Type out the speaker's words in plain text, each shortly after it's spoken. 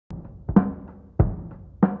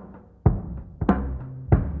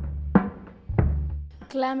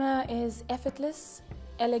Glamour is effortless,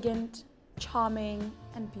 elegant, charming,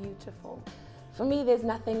 and beautiful. For me, there's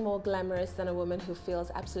nothing more glamorous than a woman who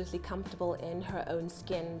feels absolutely comfortable in her own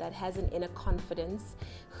skin, that has an inner confidence,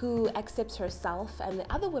 who accepts herself and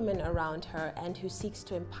the other women around her, and who seeks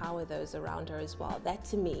to empower those around her as well. That,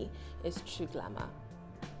 to me, is true glamour.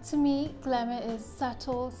 To me, glamour is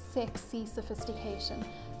subtle, sexy sophistication,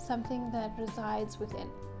 something that resides within.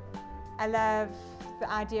 I love the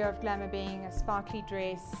idea of glamour being a sparkly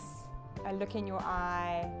dress, a look in your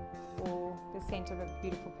eye, or the scent of a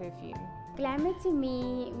beautiful perfume. Glamour to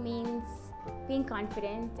me means being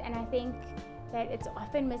confident, and I think that it's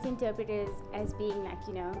often misinterpreted as being like,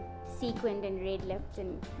 sequined and red-lipped,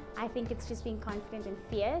 and I think it's just being confident and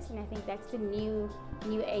fierce, and I think that's the new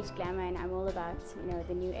age glamour, and I'm all about,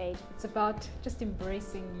 the new age. It's about just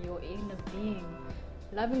embracing your inner being,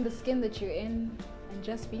 loving the skin that you're in, and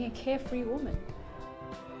just being a carefree woman.